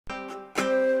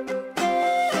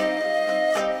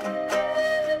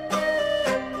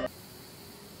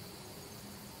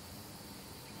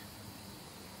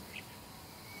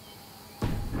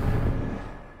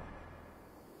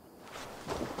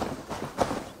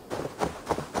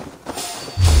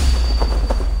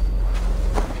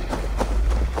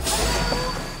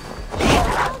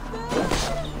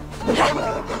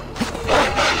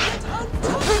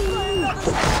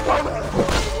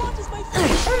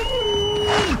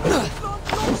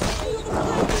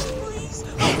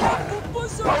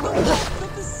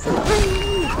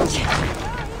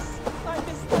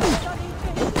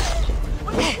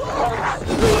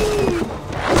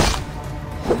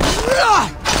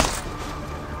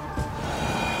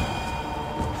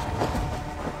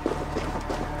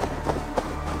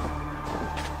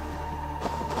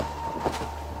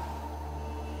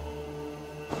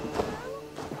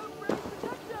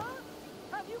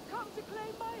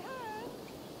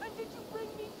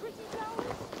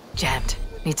Jammed.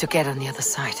 Need to get on the other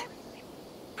side.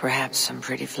 Perhaps some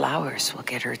pretty flowers will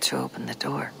get her to open the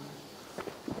door.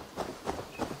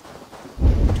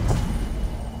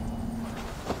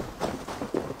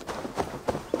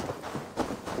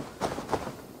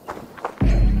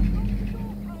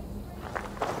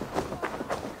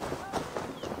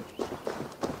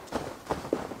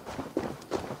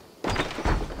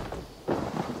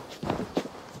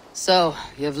 So,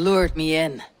 you've lured me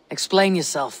in. Explain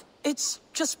yourself. It's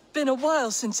just been a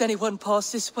while since anyone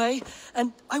passed this way,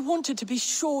 and I wanted to be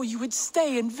sure you would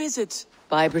stay and visit.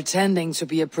 By pretending to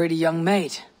be a pretty young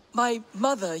maid. My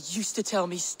mother used to tell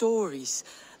me stories,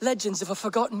 legends of a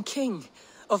forgotten king,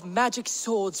 of magic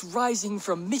swords rising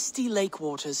from misty lake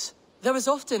waters. There was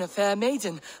often a fair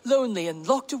maiden, lonely and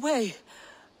locked away.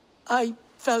 I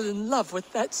fell in love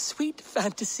with that sweet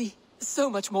fantasy. So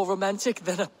much more romantic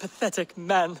than a pathetic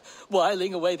man,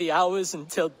 whiling away the hours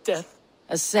until death.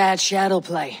 A sad shadow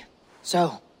play.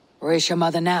 So, where is your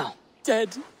mother now? Dead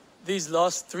these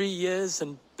last 3 years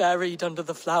and buried under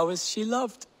the flowers she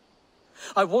loved.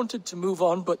 I wanted to move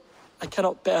on, but I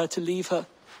cannot bear to leave her.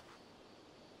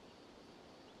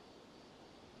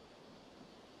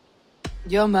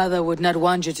 Your mother would not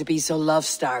want you to be so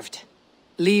love-starved.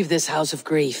 Leave this house of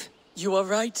grief. You are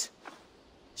right.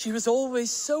 She was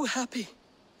always so happy,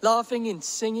 laughing and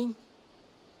singing.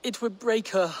 It would break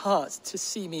her heart to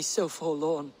see me so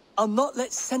forlorn. I'll not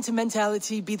let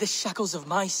sentimentality be the shackles of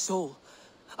my soul.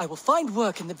 I will find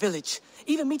work in the village,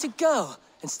 even meet a girl,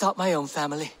 and start my own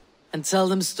family. And tell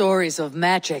them stories of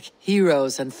magic,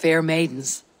 heroes, and fair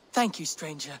maidens. Thank you,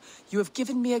 stranger. You have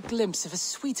given me a glimpse of a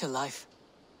sweeter life.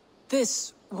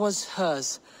 This was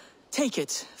hers. Take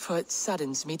it, for it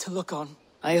saddens me to look on.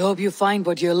 I hope you find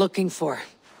what you're looking for.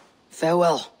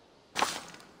 Farewell.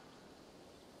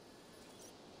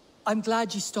 I'm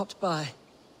glad you stopped by.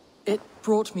 It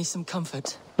brought me some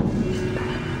comfort.